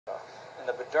In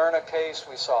the Moderna case,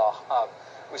 we saw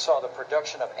the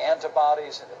production of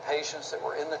antibodies in the patients that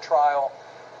were in the trial.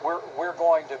 We're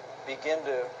going to begin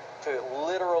to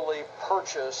literally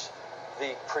purchase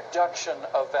the production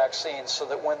of vaccines so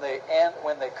that when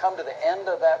they come to the end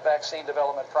of that vaccine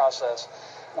development process,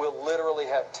 we'll literally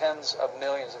have tens of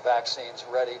millions of vaccines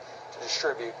ready to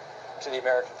distribute to the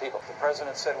American people. The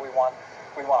president said we want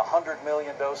 100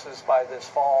 million doses by this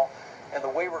fall. And the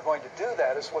way we're going to do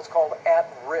that is what's called at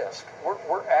risk.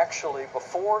 We're actually,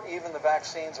 before even the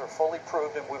vaccines are fully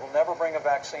proved, and we will never bring a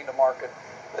vaccine to market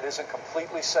that isn't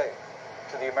completely safe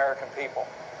to the American people.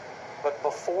 But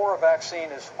before a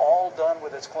vaccine is all done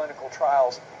with its clinical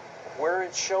trials, where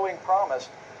it's showing promise,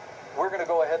 we're going to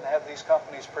go ahead and have these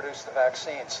companies produce the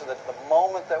vaccine so that the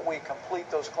moment that we complete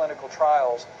those clinical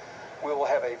trials, we will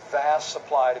have a vast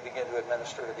supply to begin to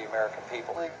administer to the American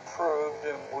people. We proved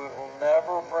and we will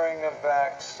never bring a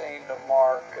vaccine to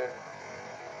market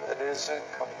that isn't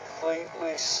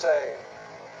completely safe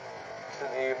to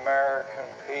the American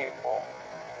people.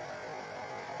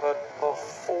 But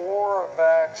before a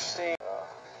vaccine,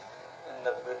 in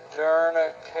the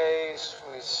Moderna case,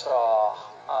 we saw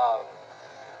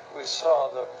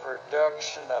the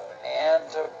production of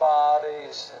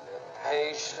antibodies in the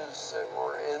patients that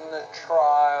were in the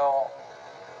trial.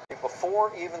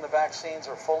 Before even the vaccines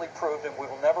are fully proved, and we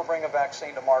will never bring a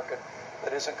vaccine to market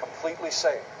that isn't completely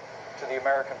safe to the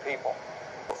American people.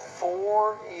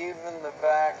 Before even the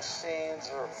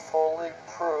vaccines are fully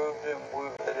proved, and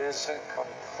that isn't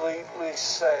completely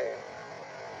safe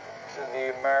to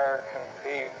the American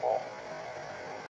people.